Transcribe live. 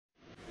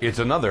It's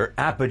another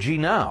Apogee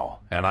Now,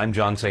 and I'm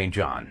John St.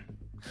 John.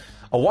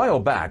 A while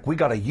back, we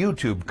got a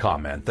YouTube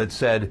comment that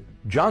said,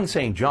 John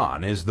St.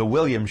 John is the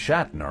William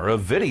Shatner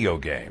of video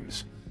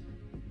games.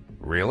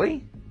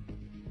 Really?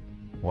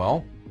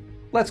 Well,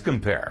 let's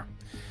compare.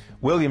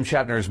 William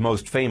Shatner's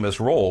most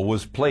famous role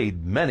was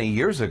played many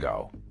years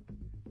ago.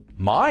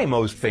 My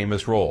most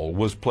famous role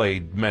was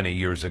played many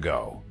years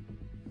ago.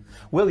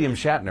 William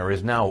Shatner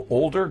is now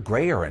older,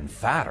 grayer, and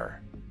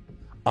fatter.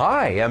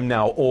 I am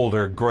now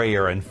older,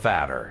 grayer, and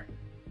fatter.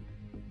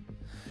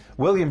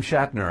 William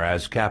Shatner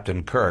as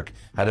Captain Kirk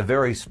had a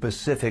very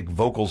specific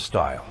vocal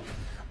style,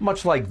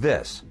 much like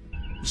this.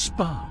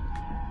 Spock,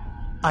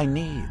 I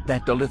need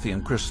that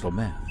dilithium crystal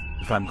meth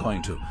if I'm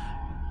going to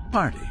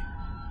party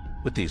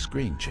with these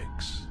green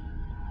chicks.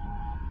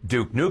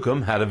 Duke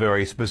Nukem had a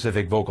very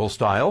specific vocal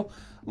style,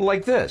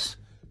 like this.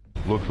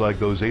 Looks like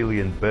those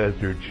alien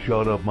bastards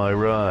shot up my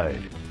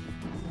ride.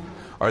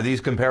 Are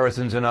these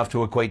comparisons enough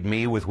to equate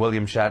me with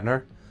William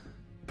Shatner?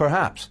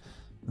 Perhaps.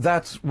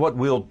 That's what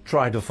we'll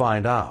try to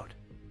find out.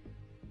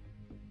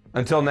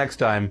 Until next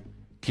time,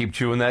 keep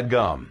chewing that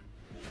gum.